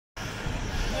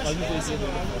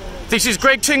This is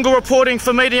Greg Tingle reporting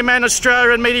for Media Man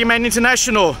Australia and Media Man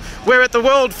International. We're at the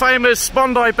world famous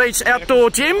Bondi Beach Outdoor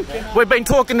Gym. We've been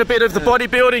talking a bit of the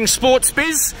bodybuilding sports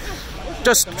biz.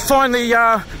 Just finally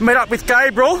met up with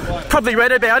Gabriel. Probably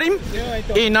read about him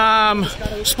in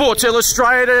Sports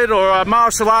Illustrated or a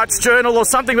martial arts journal or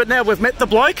something, but now we've met the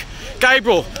bloke.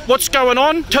 Gabriel, what's going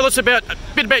on? Tell us a bit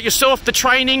about yourself, the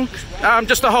training,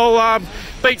 just the whole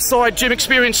beachside gym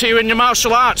experience here in your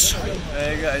martial arts.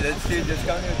 Hey guys, that's it. Just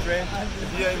come here to train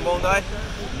here in Bondi.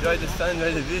 Enjoy the sun,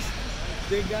 enjoy the beach.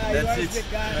 That's it.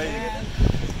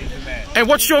 And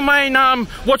what's your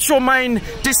main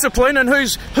discipline, and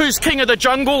who's king of the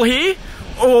jungle here,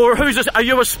 or are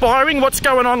you aspiring? What's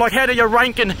going on? Like, how do you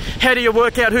rank and how do you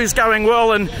work out who's going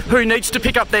well and who needs to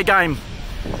pick up their game?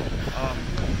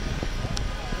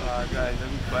 Guys, a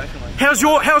good question.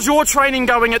 How's your training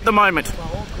going at the moment?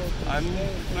 I'm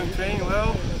training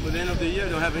well. By the end of the year, I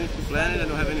don't have anything planned. I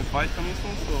don't have any fight coming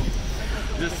soon,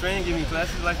 so just training, giving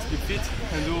classes, like to be fit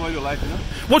and do what you like, you know.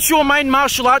 What's your main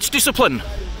martial arts discipline?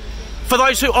 For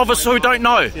those of us who don't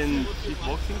know. In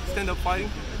kickboxing, stand-up fighting.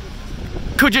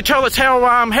 Could you tell us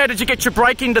how did you get your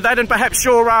break into that, and perhaps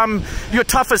your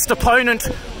toughest opponent,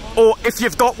 or if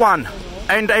you've got one,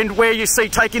 and where you see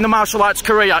taking the martial arts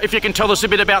career, if you can tell us a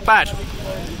bit about that.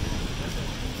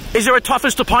 Is there a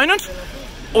toughest opponent?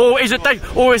 Or is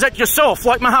it yourself?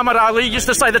 Like Muhammad Ali used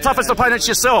to say, the toughest opponent's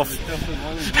yourself. You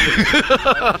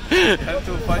have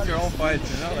to fight your own fights,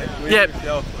 you know, like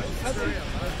yourself.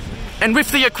 And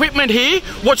with the equipment here,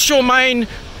 what's your main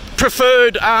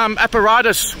preferred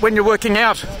apparatus when you're working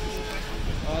out?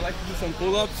 I like to do some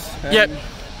pull-ups and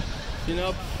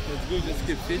chin-up. That's good, just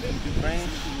keep fit and keep training.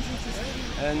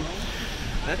 And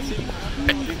that's it.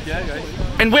 Yeah, guys.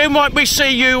 And where might we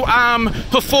see you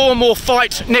perform or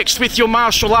fight next with your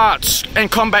martial arts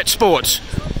and combat sports?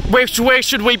 Where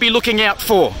should we be looking out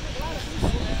for?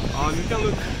 You can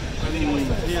look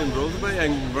here in Roseberry.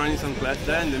 I'm running some class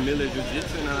there in the Miller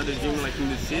Jiu-Jitsu and another gym like in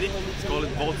the city. It's called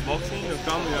Bolt Boxing. You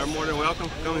are more than welcome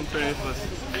to come and train with us.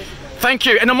 Thank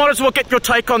you, and I might as well get your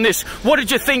take on this. What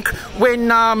did you think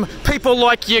when people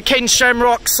like your Ken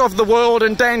Shamrocks of the world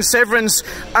and Dan Severin's,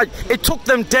 it took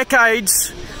them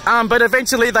decades, but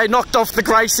eventually they knocked off the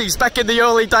Gracies back in the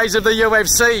early days of the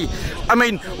UFC. I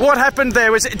mean, what happened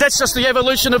there? That's just the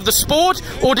evolution of the sport,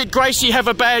 or did Gracie have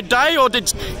a bad day, or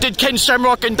did Ken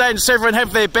Shamrock and Dan Severin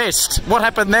have their best? What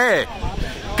happened there?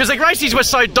 Because the Gracies were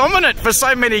so dominant for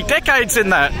so many decades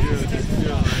in that.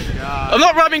 I'm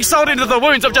not rubbing salt into the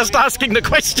wounds, I'm just asking the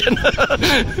question.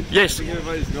 Yes.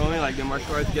 Everybody's going, like the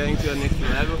martial arts getting to the next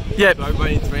level. Yep. So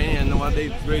everybody training, and what they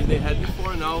had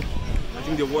before, now I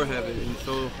think the war have it. And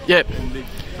so yep. And the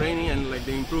training and like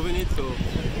they're improving it, so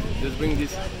just bring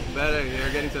this better, you're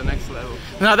getting to the next level.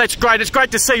 No, that's great. It's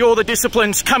great to see all the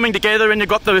disciplines coming together, and you've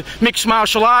got the mixed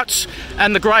martial arts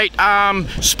and the great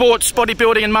sports,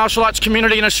 bodybuilding and martial arts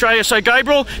community in Australia. So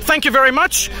Gabriel, thank you very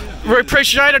much. We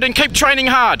appreciate it, and keep training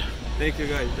hard. Thank you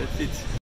guys, that's it.